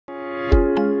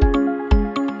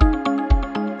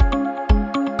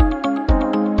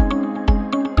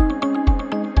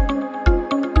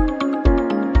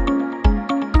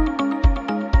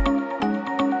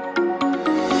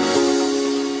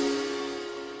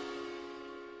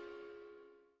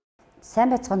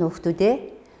Сайн байцгаана уу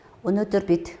хүүхдүүдээ. Өнөөдөр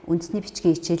бид үндэсний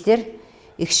бичгийн хичээлээр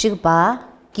их шиг ба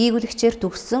гүйгүүлэгчээр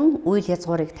төгссөн үйл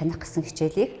язгуурыг таних гэсэн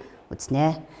хичээлийг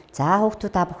үзнэ. За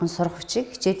хүүхдүүд та бүхэн сурах бичиг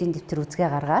хичээлийн дэвтэр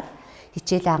үзгээ гаргаад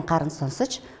хичээлийн анхааран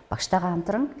сонсож багштайгаа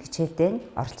хамтран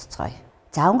хичээлдээ оролцоцгоё.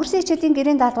 За өнгөрсөн хичээлийн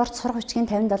гэрээний даалгаварт сурах бичгийн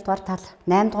 57 дугаар тал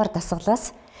 8 дугаар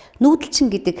дасгалаас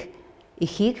нүүдэлчин гэдэг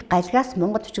эхийг галгаас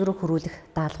монгол бичиг рүү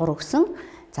хөрвүүлэх даалгавар өгсөн.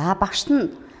 За багш нь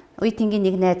Үе тэнгийн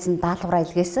нэг найз нь даалгавраа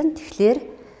илгээсэн. Тэгэхээр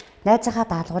найзынхаа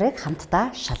даалгаврыг хамтдаа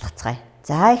шалгацгаая.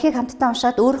 За эхийг хамтдаа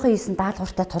уншаад өөрийнхөө хийсэн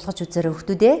даалгавартай тулгаж үзээрэй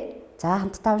хүүхдүүдээ. За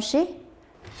хамтдаа уншия.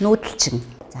 Нүүдэлчин.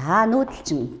 За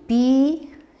нүүдэлчин.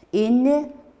 Би энэ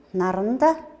наранд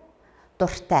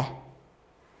дуртай.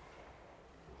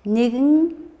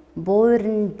 Нэгэн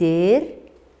буйран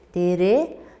дээрээ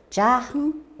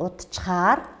жаахан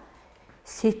удчаар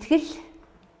сэтгэл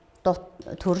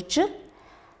төрж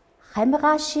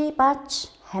хамгааши баач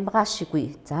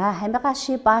хамгаашигүй. За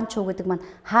хамгааши баанч уу гэдэг маань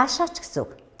хаашаач гэсэн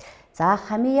үг. За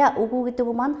хамия үгүй гэдэг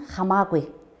үг маань хамаагүй.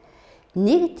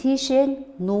 Нэг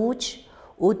тийшээ нүүж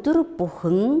өдөр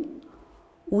бүхэн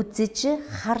үзэж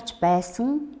харж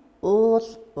байсан уул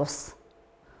ус.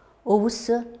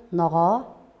 Өвс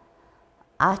ногоо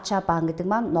аача баан гэдэг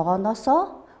маань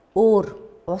ногооноосоо өөр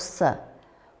ус.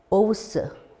 Өвс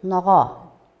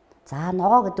ногоо. За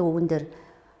ногоо гэдэг үгэн дээр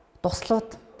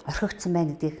туслууд орхигдсон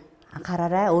байна гэдгийг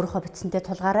анхаараарай. Өөрийнхөө бичсэнтэй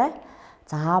тулгаарай.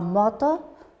 За мод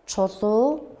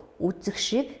чулуу үзэх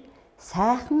шиг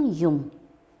сайхан юм.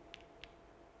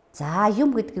 За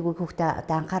юм гэдгийг хүүхдээ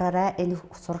анхаараарай. Энэ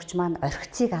сурагч маань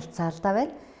орхицыг алдсаа л да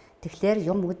байна. Тэгэхээр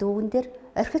юм гэдэг үгэн дээр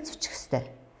орхиц бичих ёстой.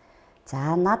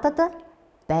 За надад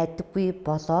байдаггүй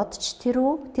болоод ч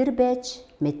тэр байж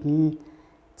мэднэ.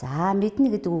 За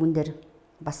мэднэ гэдэг үгэн дээр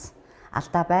бас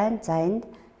алдаа байна. За энд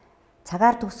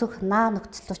цагаар төгсөх нааны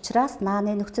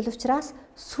нөхцөл учраас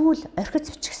сүүл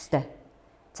орхиц бичих ёстой.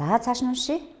 За цааш нь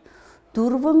уншия.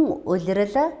 Дөрвөн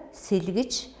улирал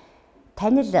сэлгэж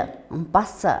танил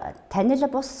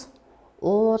бус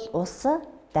уул ус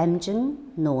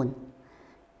дамжин нүүн.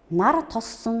 Нар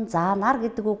тоссон. За нар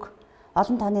гэдэг үг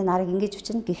олон тооны нарыг ингэж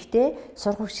бичнэ. Гэхдээ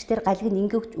сурах хүчгээр галиг нь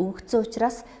ингэ өгөгдсөн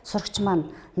учраас сурагч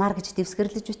маань нар гэж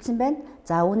дэвсгэрлэж бичсэн байна.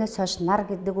 За үүнээс хойш нар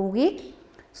гэдэг үгийг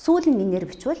сүүлийн нэр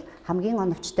бичвэл хамгийн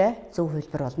оновчтой зөв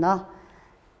хэлбэр болно.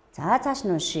 За цааш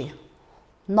нь уншия.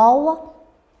 Нов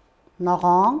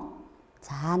ногоон.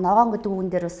 За ногоон гэдэг үгэн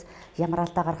дээр бас ямар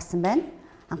алдаа гаргасан байна.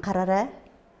 Анхаараарай.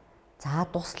 За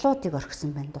дуслуудыг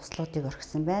орхисон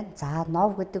байна. За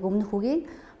нов гэдэг өмнөх үгийг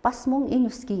бас мөн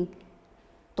энэ үсгийн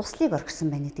туслыг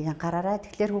орхисон байна гэдгийг анхаараарай.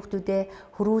 Тэгэхээр хүүхдүүдээ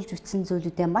хөрвүүлж үтсэн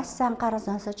зүйлүүдээ маш сайн анхааран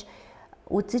сонсож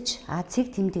үзэж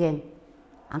цэг тэмдгэн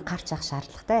анхаарч авах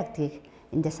шаардлагатай гэдгийг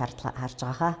эндээс харж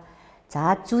байгааха.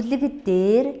 За зүлэг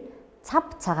дээр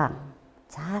цав цагаан.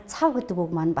 За цав гэдэг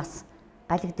үг маань бас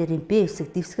галиг дээрийн Б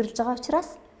үсэг дэвсгэрлж байгаа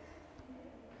учраас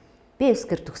Б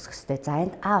үсгээр төгсөх ёстой. За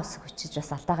энд А үсэг бичиж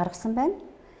бас алдаа гаргасан байна.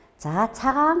 За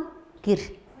цагаан гэр.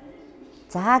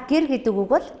 За гэр гэдэг үг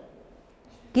бол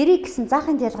гэрийг гэсэн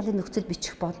заахын тайлгалын нөхцөл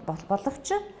бичих боловч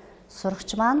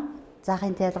сурагч маань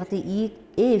заахын тайлгалын И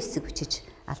Э үсэг бичиж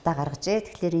алдаа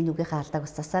гаргажээ. Тэгэхээр энэ үгийнхаа алдааг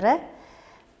бас засаарай.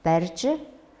 Барьж.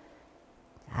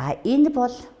 Энэ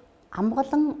бол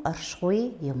амгалан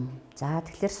оршихуй юм. За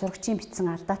тэгэхээр сурагчийн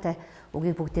бичсэн алдаатай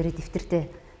үгийг бүгдээрээ дэвтэртээ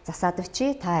засаад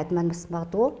бичиж та хэд маань бас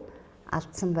магадгүй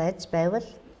алдсан байвал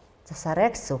засаарай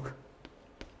гэсэн үг.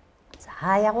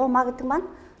 За ягуу маа гэдэг маань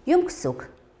юм гэсэн үг.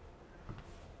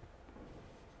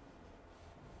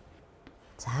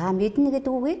 За мэднэ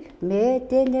гэдэг үгийг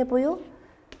мэдэнэ буюу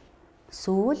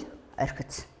сүүл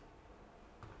орхиц.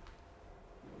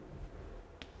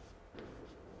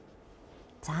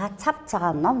 За цав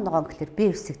цагаан ном ногоон гэхэлэр Б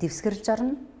үсэг дэвсгэрлж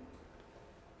орно.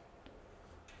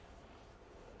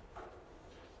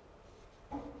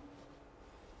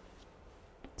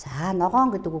 За ногоон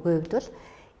гэдэг үгээ хэвдвэл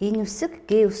энэ үсэг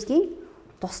Г үсгийн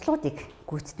туслуудыг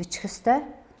гүйцэд бичих ёстой.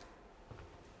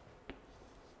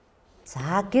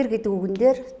 За гэр гэдэг үгэн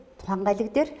дээр тухайн галиг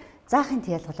дээр заахын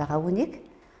тайлгал байгаа үгнийг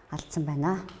алдсан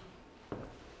байна.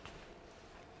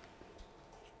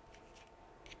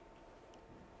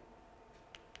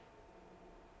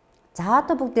 За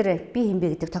одоо бүгдээрээ би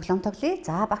хэмбэ гэдэг тоглоом тоглоё.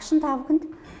 За багш нь та бүхэнд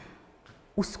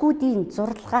үсгүүдийн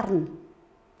зурлагаар нь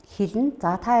хэлнэ.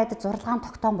 За та хэд зурлагаан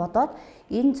тогтоон бодоод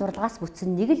энэ зурлагаас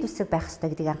бүтсэн нэг л үсэг байх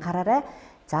ёстой гэдгийг анхаараарай.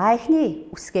 За эхний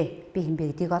үсгээ би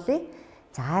хэмбэ гэдгийг олъё.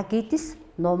 За гидс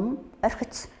ном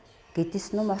орхиц.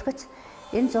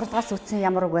 Энэ зурлагаас бүтсэн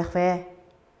ямар үг байх вэ?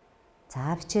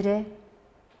 За бичээрэй.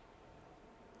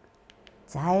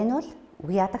 За энэ бол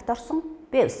үгийн ядагт орсон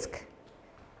Б үсэг.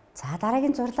 За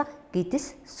дараагийн зурлага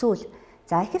гидс сүүл.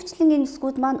 За ихэвчлэн энэ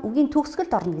үсгүүд маань үгийн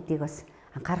төгсгөлд орно гэдгийг бас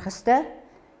анхаарах ёстой.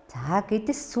 За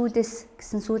гэдэс сүүлээс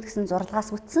гэсэн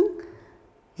зурлагаас бүтсэн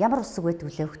ямар үсэг байдаг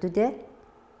вүлээ хүүхдүүдээ?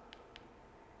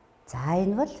 За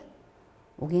энэ бол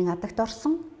үгийн адагт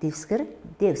орсон дэвсгэр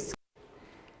Д үсэг.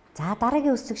 За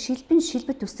дараагийн үсэг шилбэн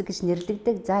шилбэт үсэг гэж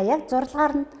нэрлэгдэг. За яг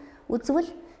зурлагаар нь үзвэл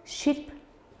шилб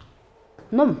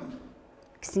нум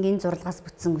гэсэн энэ зурлагаас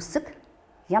бүтсэн үсэг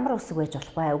ямар үсэг байж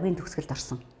болох вэ? Үгийн төгсгөлд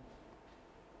орсон.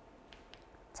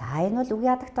 За энэ бол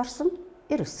үгийн адагт орсон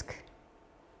эр үсэг.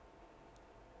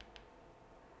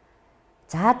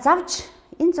 За завж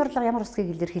энэ зурлага ямар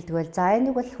үсгийг илэрхийлдэг вэ? За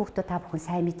энийг бол хүүхдүүд та бүхэн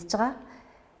сайн мэдж байгаа.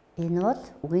 Энэ бол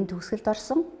үгийн төгсгөлд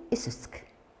орсон эс үсэг.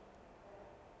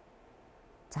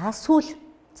 За сүүл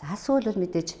бол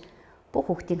мэдээж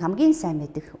бүх хүүхдийн хамгийн сайн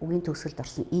мэддэг үгийн төгсгөлд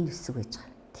орсон энэ үсэг байж байгаа.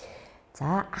 За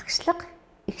агшлаг,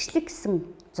 ихшлэг гэсэн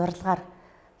зурлагаар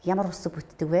ямар үсэг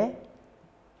бүтдэг вэ?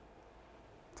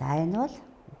 За энэ бол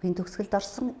үгийн төгсгөлд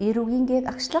орсон эр үгийн гээг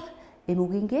агшлаг, эм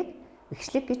үгийн гээг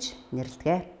ихшлэг гэж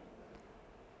нэрлэдэг.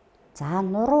 За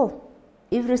нуруу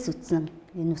эврэс үтсэн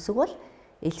энэ үсэг бол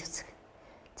эл үсэг.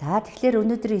 За тэгэхээр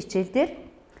өнөөдрийн хичээл дээр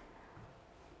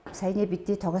саяны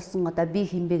бидний тоглосон би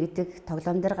хинбэ гэдэг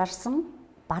тоглоом дээр гарсан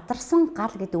бадарсан гал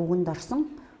гэдэг үгэнд орсон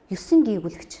 9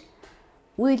 гийгүүлэгч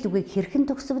үйл үгийг хэрхэн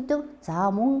төгсгдөг.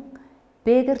 За мөн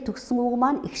бэгэр төгссөн үг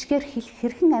маань ихшгээр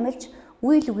хэрхэн амилж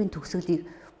үйл үгийн төгсгөлийг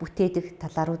бүтээдэг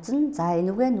талаар үзнэ. За энэ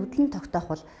үгээ нүдлэн тогтоох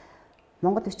бол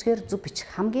монгол бичгээр зөв бичих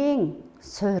хамгийн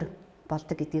суур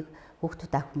болдог гэдгийг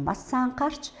хүүхдүүд ахын бас сайн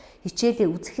анхаарч хичээлээ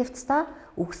үзэх явцдаа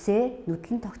үгсээ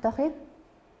нүдлэн тогтоохыг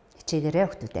хичээгээрэй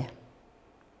хүүхдүүдээ.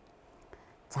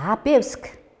 За Б үсэг.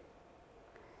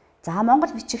 За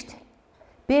монгол бичигт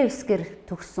Б үсгээр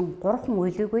төгссөн 3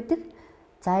 үйл үг байдаг.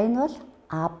 За энэ бол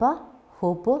аба,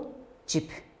 хөбө, жиб.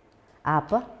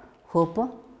 Аба, хөбө,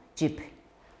 жиб.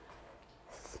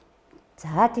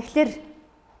 За тэгэхээр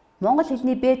монгол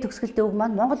хэлний Б төгсгөлтэй үг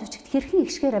маань монгол бичигт хэрхэн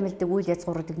ихшгээр амилдаг үйл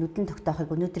язгууруудыг нүдэн тогтоохыг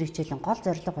өнөөдрийн хичээлийн гол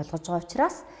зорилго болгож байгаа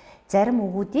учраас зарим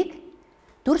үгүүдийг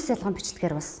дүрс ялган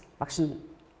бичдгээр бас багш нь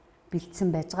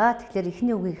бэлдсэн байж байгаа. Тэгэхээр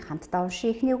эхний үгийг хамтдаа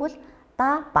уншия. Эхний үг бол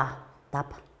даба,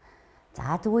 даб.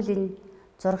 За тэгвэл энэ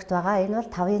зурагт байгаа энэ бол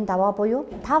 5-ын даваа буюу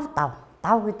 5 дав.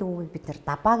 Дав гэдэг үгийг бид нэр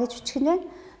дабаа гэж бичих нь.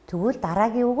 Тэгвэл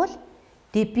дараагийн үг бол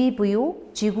дэби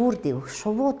буюу жигүүр дэвх,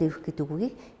 шувуу дэвх гэдэг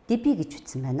үгийг дэби гэж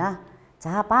бичсэн байна.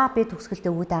 За ба Б төгсгөлтэй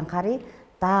үгүүд анхаарыг.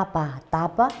 Даба,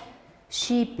 даба,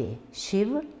 шибе,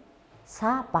 шив,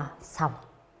 саба, сав.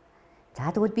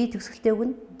 За тэгвэл B төгсгөлтэй үг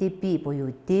нь дэби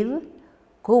буюу дэв,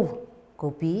 гов,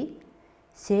 гоби,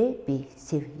 сэби,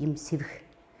 сэв, им сэвх.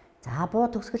 За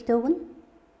буу төгсгөлтэй үг нь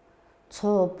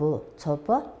цубу,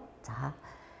 цубо. За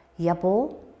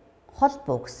ябу,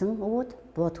 холбоо гэсэн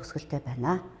үгүүд буу төгсгөлтэй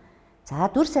байна. За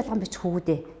дүрс ялган бичих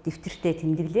үгүүдээ дэвтэртээ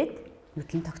тэмдэглээд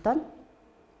нүдлэн тогтооно.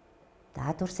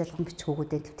 За дүрс ялган бичих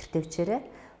үгүүдээ дэвтэртээ бичээрэй.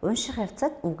 Унших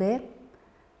явцад үгээ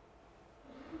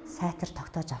сайтар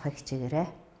тогтоож авахыг хичээгээрэй.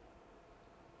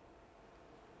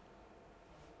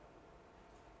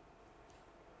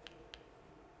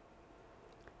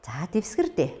 За дэвсгэр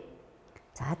Д.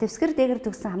 За дэвсгэр Д-гэр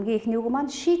төгссөн хамгийн ихний үг маань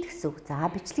шийд гэсэн үг. За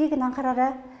бичлэгийг нь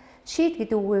анхаараарай. Шийд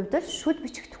гэдэг үгийн хувьд шүд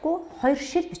бичигдэхгүй 2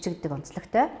 шил бичигддэг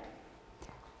онцлогтой.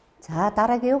 За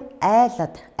дараагийн үг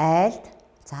айлад, айлд.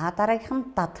 За дараагийнх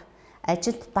нь дад.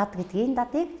 Ажилд дад гэдгийн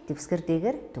дадыг дэвсгэр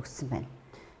Д-гэр төгссөн байна.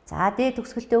 За Д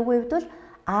төгсгөлтэй үгийн хувьд бол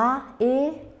А,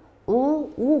 Э,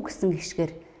 У гэсэн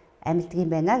гişгээр амилдаг юм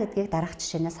байна гэдгийг дараах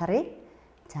жишээнээс харъя.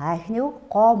 За эхний үг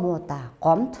гомуда,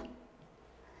 гомд.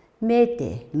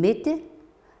 Мэдэ, мэд.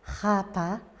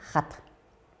 Хата, хат.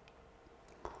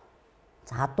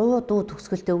 За дуу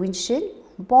төгсгөлтэй үгийн жишээ нь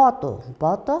бодо,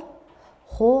 бодо.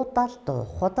 Худалд,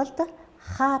 худалд.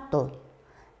 Хату.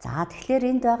 За тэгэхээр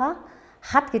энд байгаа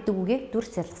хад гэдэг үгийг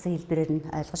дүрс ялгсан хэлбэрээр нь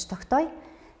ойлгож тогтооё.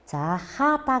 За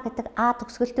хата гэдэг А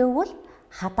төгсгөлтэй үг бол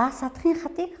хадаас хатахын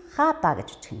хатыг хата гэж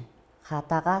бичгэнэ.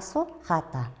 Хатагаас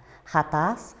хата,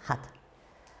 хатаас хат.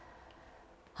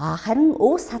 Харин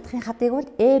өвс хатахын хатыг бол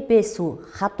эбэсү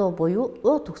хаду буюу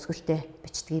у төгсгөлтэй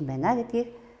бичдэг юм байна гэдгийг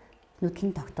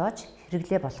нүдлэн тогтоож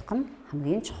хэрэглээ болгох нь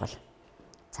хамгийн чухал.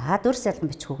 За дүрс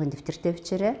ялган бичих үгийн дэвтэртээ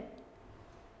бичээрэй.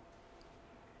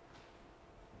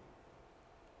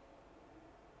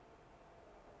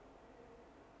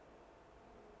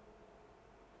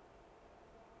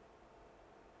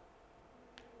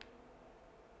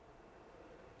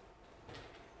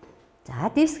 За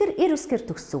дэвсгэр эр үсгээр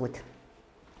төгссөн үгд.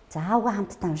 За угаа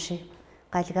хамтдаа уншия.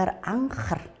 Галгаар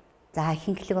анхар. За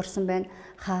ихэнхлэг орсон байна.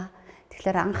 Ха.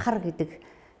 Тэгэхээр анхар гэдэг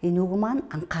энэ үг маань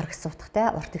анхаар гэсэн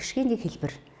утгатай урт гişгийн нэг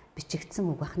хэлбэр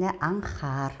бичигдсэн үг байна.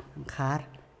 Анхаар, анхаар.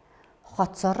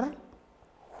 Хоцор,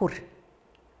 хүр.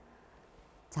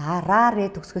 За ра ре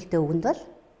төгсгөлтэй үгэнд бол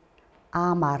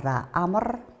амара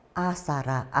амар,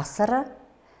 асара асар.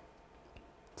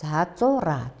 За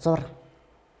зура зур.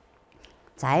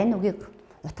 За энэ үгийг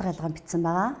утга ялгаан бичсэн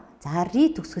байгаа. За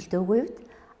ри төгсгөлтэй үгийн хувьд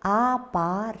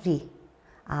абари.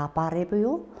 Абари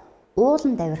буюу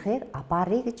уулан давирхыг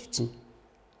абари гэж бичнэ.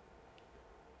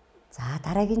 За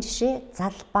дараагийн жишээ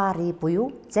залбари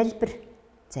буюу залбир.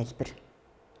 Залбир.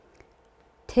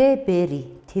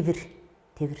 Тэбэри тэвэр.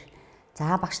 Тэвэр.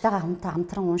 За багштайгаа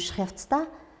хамтран унших явцдаа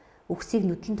үгсийг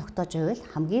нүдлэн тогтоож байвал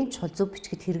хамгийн чухал зөв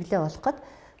бичгэд хэрэглээ болгоход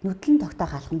нүдлэн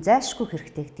тогтоох алхам зайлшгүй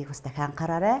хэрэгтэй гэдгийг бас дахин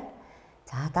анхаараарай.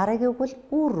 За дараагийн үг бол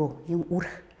үр юм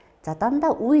үрх. За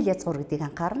дандаа үйл язгуур гэдгийг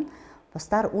анхаарна.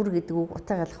 Бусдаар үр гэдэг үг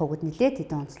утга ялах үгэд нэлээд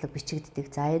хэдэн онцлог бичигддэг.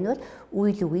 За энэ бол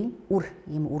үйл үгийн үр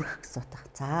юм үрх гэсэн утга.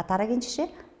 За дараагийн жишээ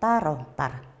дару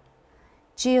дар.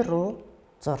 Жиру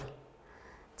зур.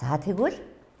 За тэгвэл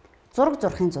зураг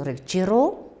зурхын зургийг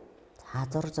жиру. За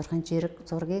зураг зурхын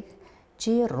зургийг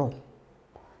жиру.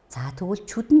 За тэгвэл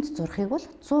чүдэнд зурхыг бол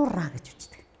зура гэж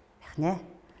бичдэг. Яг нэ.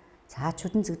 За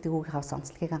чүдэн зэгдэг үгийн хавс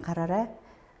онцлогийг анхаараарай.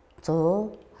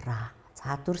 Зура.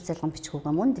 За дүрс ялган бичих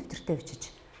үгээ мөн дэвтэртээ бичиж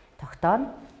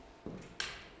тогтооно.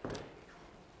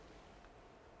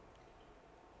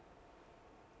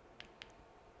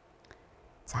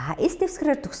 За эс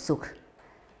дэвсгэрээр төгссөн үг.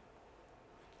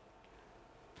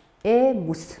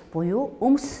 Эмүс буюу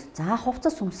өмс. За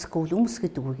хувцас өмсөхгүй өмс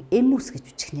гэдэг үг эмүс гэж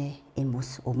бичих нэ.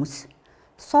 Эмүс, өмс.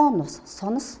 Сонос,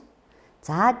 сонос.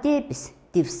 За дэвс,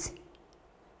 дэвс.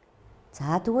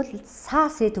 За тэгвэл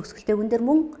саасе төгсгөлтэй үгэн дээр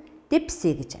мөн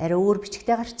дэвсэ гэж арай өөр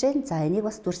бичгтэй гарч байна. За энийг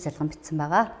бас дүрс ялган бичсэн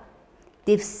байгаа.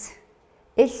 Дэвс,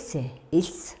 элсэ,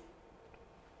 элс.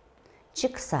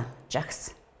 Чикса,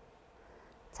 жакс.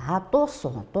 За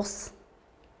дуусу, дус.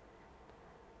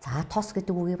 За тос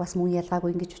гэдэг үгийг бас мөн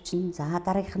ялгаагүй ингэж бичнэ. За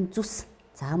дараагийнх нь зүс.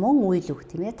 За мөн үйл үг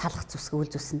тийм ээ. Талах зүс гэвэл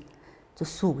зүс нь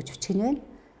зүсүү гэж бичих нь байна.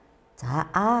 За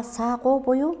асаагу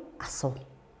буюу асуу.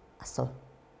 Асуу.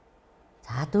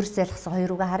 За дүрс ялгсан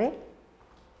хоёр үгээ харъя.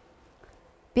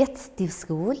 Бяц дивс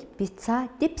гэвэл бица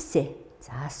дипсэ.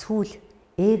 За сүүл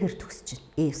эгэр төгсөж байна.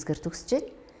 Эвсгэр төгсөж байна.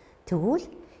 Тэгвэл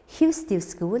хивс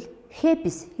дивс гэвэл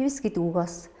хэбис. Хивс гэдэг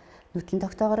үгээс нүтлэн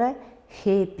тогтоогоорой.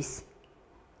 Хэбис.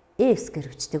 Эвсгэр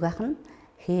бичдэг байх нь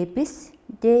хэбис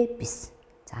дэбис.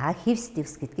 За хивс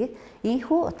дивс гэдгийг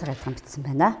ийхүү утга ялган бичсэн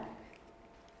байна.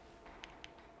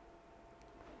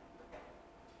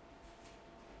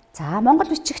 За монгол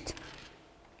бичигт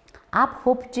ав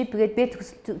хөв жив гэдэг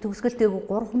б төгсгөлтэй үг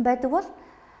 3хан байдаг бол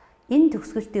энэ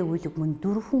төгсгөлтэй үйл үг мөн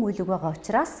 4хан үйл үг байгаа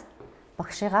учраас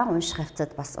багшигаа унших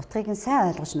явцад бас утгыг нь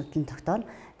сайн ойлгож нүдлэн тогтооно.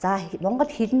 За монгол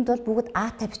хэлэнд бол бүгд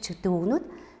аатай бичигддэг үгнүүд.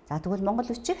 За тэгвэл монгол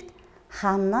бичигт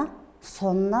хана,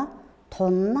 сунна,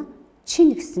 тунна,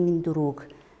 чин гэсэн энэ 4 үг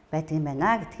байдаг юм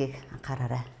байна гэдгийг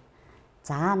анхаараарай.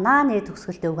 За нааны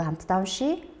төгсгөлтэй үг хамтдаа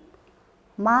уншийе.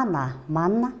 Мана,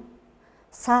 манна,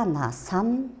 сана,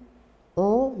 сан,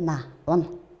 уна,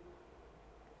 ун.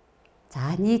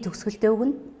 За ни төгсгөлтэй үг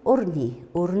нь өрни,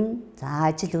 өрн. За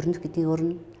ажил өрнөх гэдгийг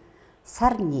өрн.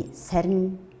 Сарни,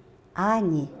 сарн,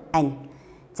 аани, ань.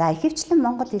 За ихэвчлэн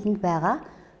монгол хэлэнд байгаа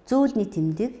зөөлний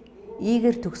тэмдэг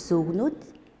ийгэр төгссөн үгнүүд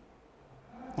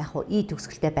яг уу и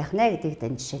төгсгөлтэй байх нэ гэдгийг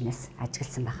энэ жишээнээс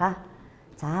ажигласан баха.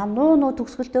 За нуу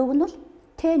төгсгөлтэй үг нь бол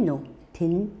тэнү,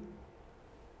 тэн.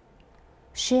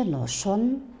 Шину,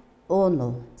 шун,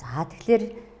 ууну. За тэгэхээр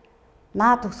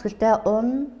наа төгсгөлтэй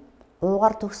ун,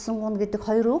 уугаар төгссөн ун гэдэг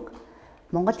хоёр үг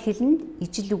монгол хэлэнд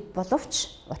ижил үг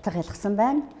боловч утга ялгсан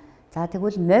байна. За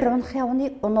тэгвэл морь унахын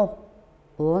уныг уну,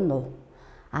 ууну.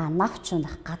 Навч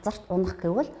унах, газарт унах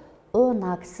гэвэл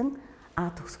ууна гэсэн а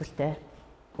төгсгөлтэй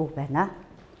үг байна.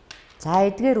 За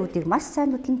эдгээр үүдийг маш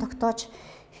сайн нүдлэн тогтоож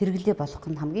хэрэглээ болгох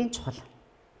нь хамгийн чухал.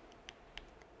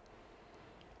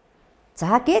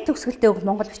 За гэ төгсгөлтэй үг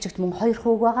монгол бичигт мөн 2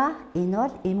 үг байгаа. Энэ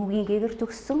бол эм үгийн гээгэр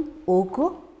төгссөн өг,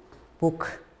 бүг,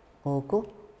 өг,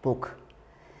 бүг.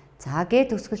 За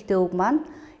гэ төгсгөлтэй үг маань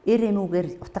эр эм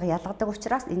үгээр утга ялгадаг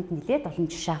учраас энд нэлээд олон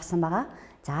жишээ авсан байгаа.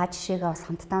 За жишээгээ бас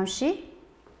хамтдаа уншийе.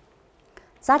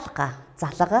 Залга,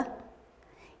 залга.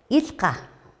 Илга.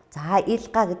 За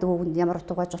илга гэдэг үгэнд ямар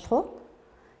утга байж болох вэ?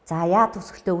 За яа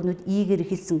төгсгөлтэй үгнүүд игээр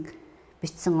эхэлсэн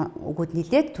бичсэн үгүүд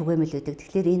нэлээд түгээмэл байдаг.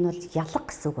 Тэгэхээр энэ бол ялга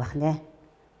гэсэн үг байх нэ.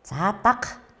 За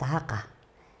даг, даага.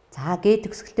 За гэ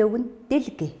төгсгөлтэй үг нь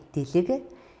дэлг, дэлг.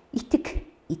 Итэг,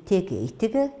 итэг,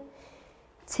 итэг.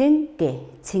 Цэнг,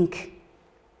 цэнг.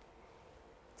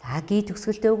 За гэ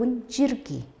төгсгөлтэй үг нь жирг,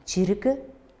 жирг.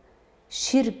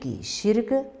 Ширг,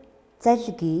 ширг.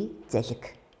 Залги,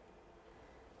 залг.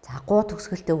 За гоо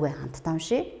төгсгөлтэй үгээ хамтдаа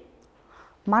уншийе.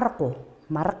 Маргу,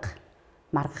 марга,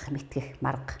 маргах, мэтгэх,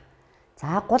 марга.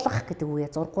 За гулгах гэдэг үгээ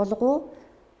зургуулгу,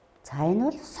 За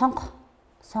энэ бол сонго.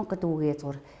 Сонго гэдэг үгээ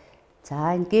зур.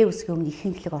 За энэ г үсгийн өмнө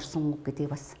ихэнхлэг орсон үг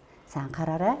гэдгийг бас сайн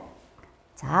анхаараарай.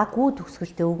 За гүү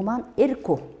төгсгөлтэй үг маань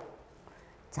эргүү.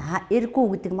 За эргүү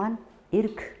гэдэг маань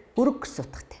өрг гэсэн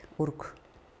утгатай. Өрг.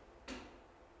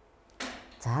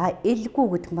 За элгүү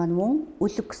гэдэг маань мөн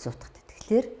үлэг гэсэн утгатай.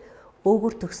 Тэгэхээр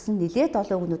өөгөр төгссөн нэлээд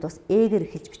олон үгнүүд бас ээгээр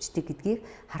эхэлж бичдэг гэдгийг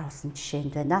харуулсан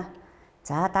жишээнд байна.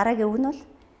 За дараагийн үг нь бол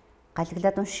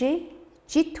галаглаад уншия.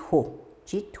 Жид хүү.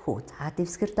 Жид хүү. За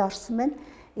дэвсгэрдээ орсон байна.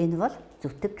 Энэ бол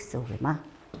зүтг гэсэн үг юм аа.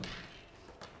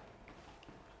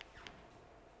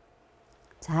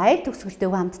 За ил төгсгөлтэй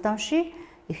үг хамтдаа уншия.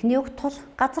 Эхний үг тул,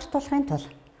 газар тулахын тул.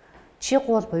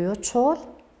 Чигуул буюу чуул,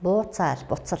 бууцаал,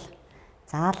 буцал.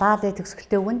 За лаалын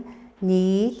төгсгөлтэй үг нь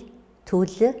нийл,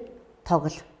 төл,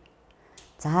 тоглол.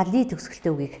 За ли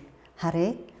төгсгөлтэй үгийг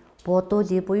харъя.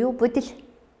 Буудуули буюу будил.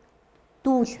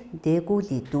 Дүүл,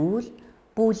 дээгүүли, дүүл,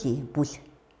 бүүли, бүл.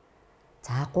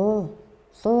 За гуу,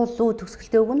 луу, лүү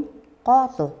төгсгөлтэй үг нь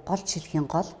гоолуу, гол шилхийн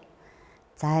гол.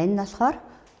 За энэ нь болохоор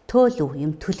төөлөв,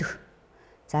 юм төлөх.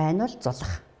 За энэ бол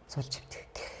зулах, зулж өвтөх.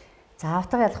 За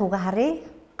утга ялах үгээ харъя.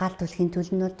 Гал түлхийн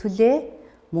төлөв нь бол түлээ,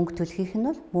 мөнгө түлхийнх нь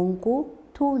бол мөнгүү,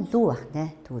 түлүү бах нэ,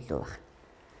 түлүү бах.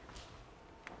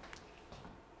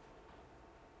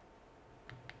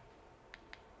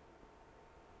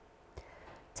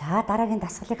 За дараагийн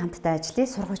дасгалыг хамтдаа ажиллая.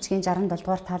 Сургуульчгийн 67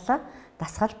 дугаар талаа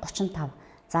дасгал 35.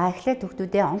 За эхлээд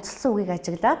хүүхдүүдээ онцлсон үгийг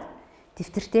ажиглаад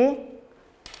дэвтэртээ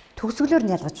төгсгөлөөр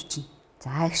нь ялгаж бичнэ.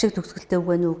 За их шиг төгсгөлтэй үг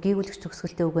байна уу, гийгүүлэгч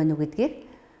төгсгөлтэй үг байна уу гэдгийг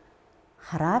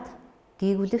хараад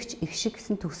гийгүүлэгч их шиг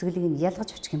гэсэн төгсгөлийг нь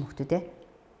ялгаж бичих юм хүүхдүүдээ.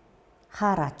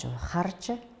 Хараач,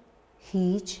 харж,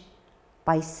 хийж,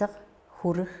 баясаг,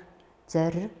 хүрэх,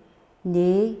 зорь,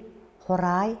 нээ,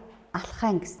 хураай,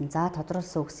 алхайн гэсэн за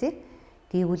тодруулсан үгсийг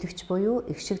гийгүүлэгч буюу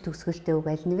их шиг төгсгөлтэй үг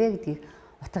аль нь вэ гэдгийг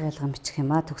утга ялган бичих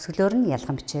юм аа. Төгсгөлөөр нь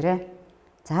ялган бичээрэй.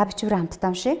 За бичвэрээ хамтдаа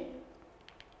уншия.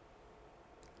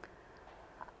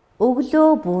 Өглөө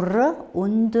бүр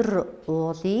өндөр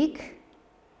уулыг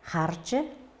харж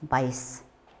баяс.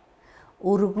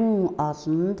 Өргөн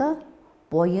олонд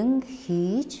буян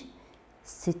хийж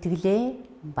сэтгэлээ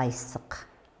баясаг.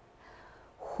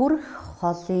 Хүрх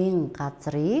холын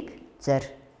газрыг зорь.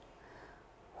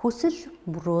 Хүсэл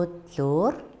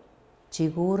мөрөөдлөөр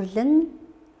жигүүрлэн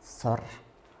сур.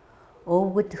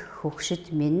 Өвгөд хөгшөд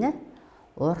минь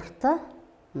урт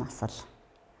насал.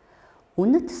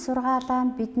 Үнэт сургаалаа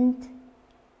бидэнд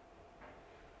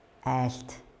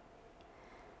айлт.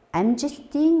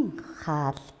 Амжилтын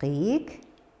хаалгыг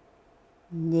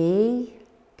нээ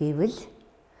гэвэл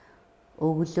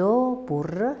өглөө бүр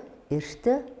эрт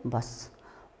бос.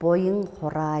 Буян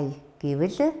хураай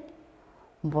гэвэл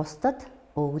бусдад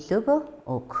өглөг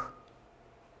өг.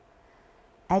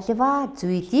 Аливаа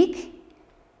зүйлийг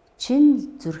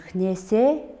чин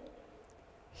зүрхнээсээ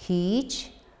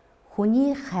хийж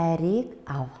хүний хайрыг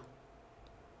ав.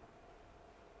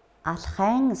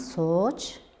 Алхайн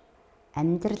сууж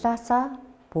амьдралаасаа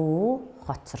бүү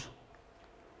хоцор.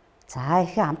 За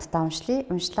ихе хамтдаа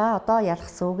уншлаа. Одоо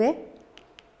ялгсан үгээ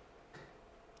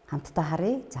хамтдаа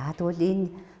харъя. За тэгвэл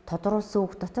энэ тодруулсан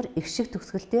үг дотор их шиг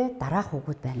төгсгөлтэй дараах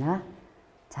үгүүд байна.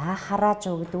 За харааж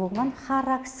гэдэг үг маань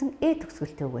хараа гэсэн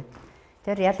төгсгөлтэй үг байна.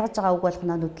 Тэр ялгаж байгаа үг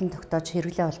болгоно нүдлэн тогтоож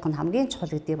хэрэглээ болох нь хамгийн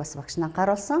чухал гэдгийг бас багш нь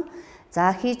анхааруулсан.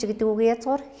 За хийж гэдэг үгийн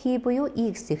язгуур хий буюу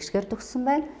и гэсэн ихшгээр төгссөн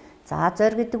байна. За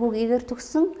зорь гэдэг үг игээр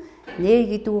төгссөн.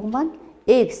 Нээ гэдэг үг маань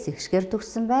гэсэн ихшгээр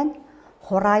төгссөн байна.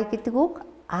 Хураай гэдэг үг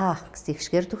гэсэн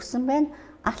ихшгээр төгссөн байна.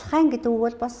 Алхайн гэдэг үг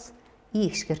бол бас и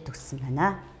ихшгээр төгссөн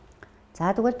байна.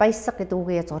 За тэгвэл баясаг гэдэг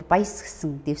үгийн язгуур баяс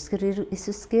гэсэн дэвсгэр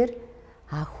эсвэсгээр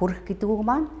хүрэх гэдэг үг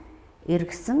маань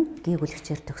эргэсэн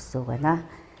гийгүүлэгчээр төгссөн байна.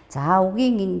 За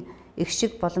үгийн энэ их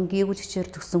шиг болон гийгүүлэгчээр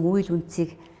төгссөн үйл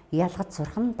үндсийг ялгаж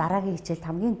сурах нь дараагийн хичээлд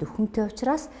хамгийн дөхөмтэй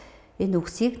учраас энэ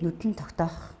үгсийг нүдлэн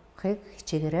тогтоохыг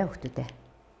хичээгээрэй хүүхдүүдээ.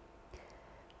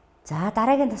 За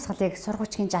дараагийн дасгалыг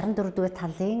сургуульчгийн 64 дугаар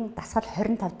талын дасгал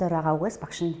 25 дээр байгаа үгээс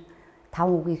багш нь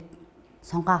 5 үгийг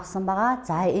сонгоо авсан байгаа.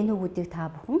 За энэ үгүүдийг та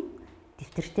бүхэн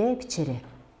дэвтэртээ бичээрэй.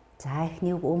 За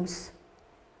эхний үг өмс,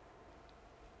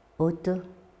 өд,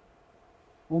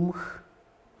 өмх,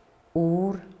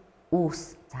 үүр,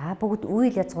 үүс. За бүгд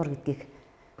үйл язгуур гэдгийг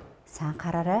сайн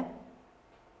анхаараарай.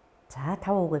 За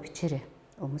 5 үгээ бичээрэй.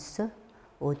 Өмс,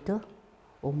 өд,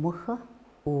 өмх,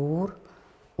 үүр,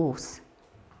 үүс.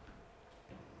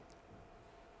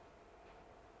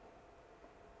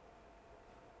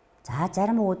 За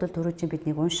зарим үгүүд бол түрүүчийн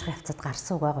бидний унших явцад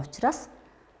гарсан үг байгаа учраас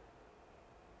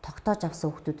тогтоож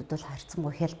авсан хүүхдүүдэд бол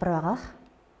харьцангуй хялбар байгаа.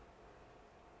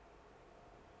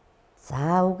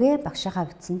 За үгээ багшийнхаа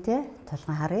бичсэнтэй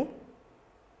тулган харъя.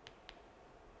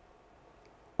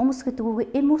 Өмс гэдэг үг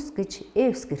эмүс гэж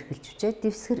эвсгэр эхэлж бичээд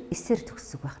дэвсгэр эсээр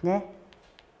төгсөг байх нэ.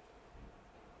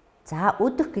 За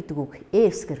өдөх гэдэг үг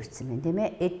эвсгэр бичсэн байна тийм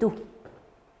ээ. Эдү.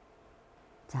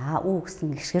 За үү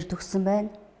гэсэн гişгэр төгссөн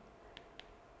байна.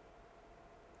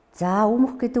 За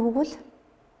өмөх гэдэг үг бол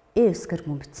эвсгэр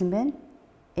мөн бичсэн байна.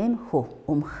 Эмхүү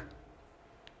өмх.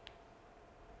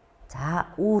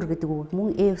 За үүр гэдэг үг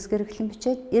мөн эвсгэр эхлэн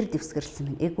бичээд эр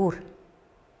дэвсгэрлсэн байна. Эгүүр.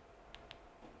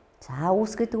 За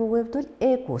үүс гэдэг үгэвд бол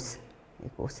эгүүс.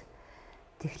 Эгүүс.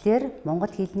 Тэгэхээр монгол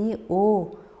хэлний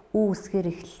үүсгээр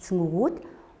эхэлсэн үгүүд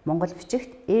монгол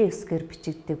бичигт эвсгээр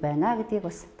бичигддэг байна гэдгийг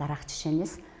бас дараах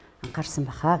жишээнээс анхаарсан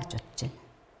бахаа гэж бодож байна.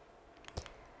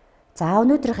 За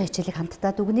өнөөдрийнхээ хичээлийг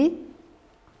хамтдаа дүгнэе.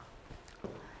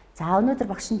 За өнөөдөр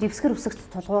багш нь дэвсгэр үсэгт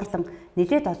тулгуурлан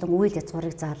нэлээд олон үйл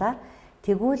язгуурыг заалаа.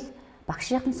 Тэгвэл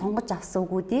багшийнхан сонгож авсан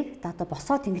үгүүдийг одоо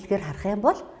босоо тэнглэгээр харах юм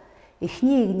бол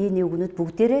эхний игнийний үгнүүд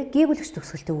бүгдээрээ гэгүүлэгч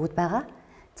төгсгөлтэй үгүүд байгаа.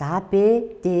 За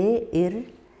Б, Д, Р,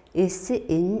 С,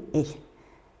 Н, Л.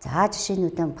 За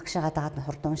жишээнүүдээ багшаагаа дагаад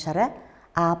хурдан уншаарай.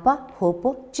 Аба,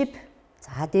 хөб, жип.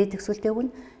 За Д төгсгөлтэй үг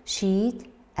нь шийд,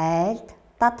 айлд,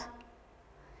 дад.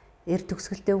 Р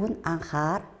төгсгөлтэй үг нь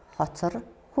анхаар, хоцор,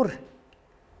 хүр.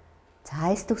 За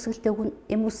С төгсгөлтэй үг нь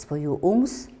эмүс буюу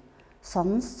өмс,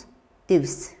 сонс,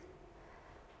 дэвс.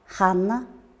 Хан,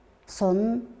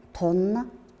 сун, тун,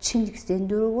 чин гэсэн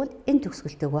дөрөв бол энэ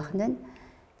төгсгөлтэй үг байна.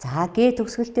 За Г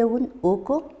төгсгөлтэй үг нь өг,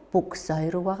 бүг гэсэн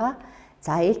хоёр үг байгаа.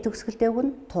 За Л төгсгөлтэй үг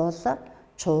нь тул,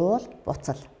 чуул,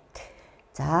 буцал.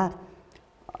 За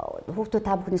хүүхдүүд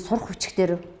та бүхний сурах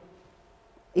бичгээр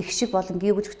их шиг болон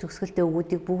гэгүүлэгч төгсгөлтэй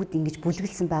үгүүдийг бүгд ингэж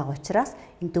бүлгэлсэн байгаа учраас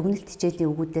энэ дүгнэлт хичээлийн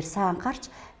үгүүдээр сайн анхаарч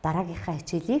дараагийнхаа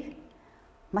хичээлийг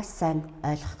маш сайн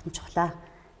ойлгох нь чухлаа.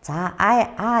 За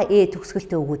А, Э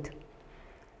төгсгөлтэй үгүүд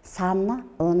сан,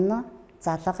 ун,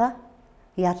 залга,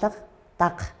 ялга,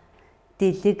 даг,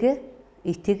 дэлэг,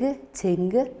 итэг,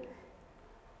 цэнг,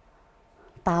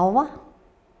 дав,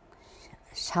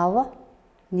 шав,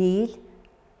 нийл,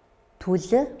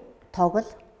 түл, тоглол,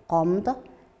 гомд,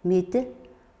 мэд,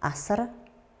 асар,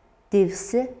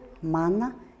 дэвс,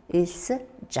 ман, элс,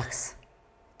 жагс.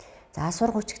 За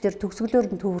сурах бичгээр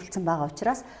төгсгөлөөр нь төвөрлөсөн байгаа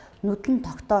учраас нүдэн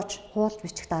тогтоож хуулж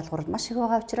бичих даалгавар маш их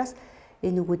байгаа учраас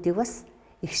энэ үгүүдийг бас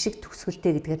их шиг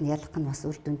төгсгөлтэй гэдгээр нь ялгах нь бас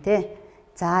үр дүнтэй.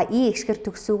 За И ихшгэр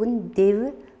төгсөг нь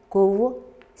дэв, гов,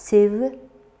 сэв,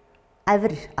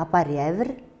 авир, абар, авир,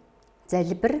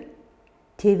 залбир,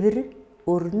 тэвэр,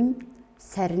 өрн,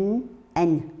 сарин,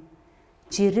 ань,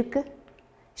 жирэг,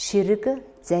 ширэг,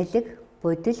 залиг,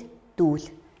 бодил, дүүл.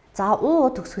 За уу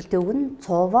төгсгөлтэй үг нь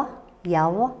цуува,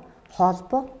 яв,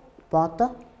 холбо, бод,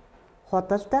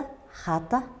 худалд,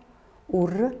 хад,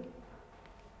 үр,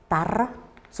 дар,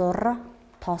 зур,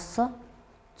 тос,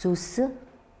 зүс,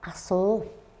 асуу,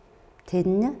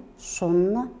 тэн,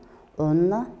 шун,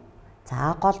 ун,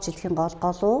 за гол жилхийн гол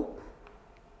голуу,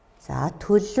 за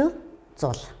төл,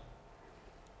 зул,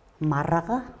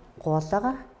 марга,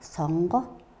 гулга, сонго,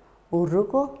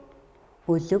 өрөг,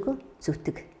 өлөг,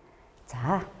 зүтг.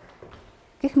 За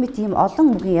гэх мэт ийм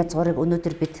олон үгийн язгуурыг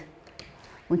өнөөдөр бид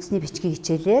үндэсний бичгийн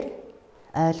хичээлээр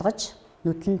ойлгож,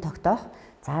 нүдлэн тогтоох,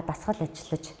 за дасгал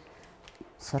ажиллаж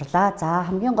сурлаа. За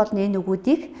хамгийн гол нь энэ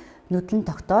үгүүдийг нүдлэн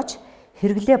тогтоож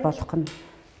хэрэглээ болгох нь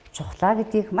чухлаа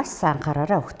гэдгийг маш сайн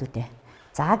анхаараарай хүүхдүүдээ.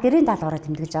 За гэрийн даалгавраа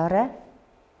тэмдэглэж аваарай.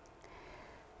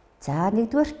 За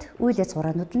нэгдүгээрт үйл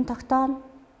язгуураа нүдлэн тогтооно.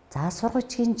 За сургууль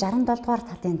бичгийн 67 дугаар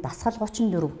талын дасгал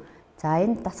 34. За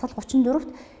энэ дасгал 34-т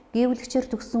гэгүүлэгчээр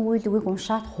төгссөн үйл үгийг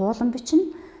уншаад хуулан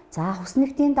бичнэ. За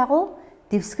хүснэгтийн дагуу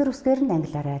дэвсгэр үсгээр нь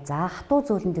ангилаарай. За хатуу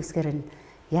зөөлөн дэвсгэр нь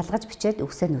ялгаж бичээд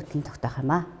үгсээ нүдлэн тогтоох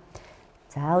юм аа.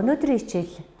 За өнөөдрийн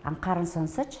хичээл анхааран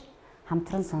сонсож,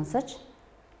 хамтран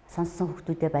сонссон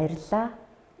хүүхдүүдэд баярлалаа.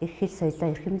 Их хэл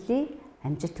соёлоо эрхэмлэе.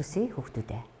 Амжилт хүсье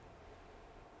хүүхдүүдэд.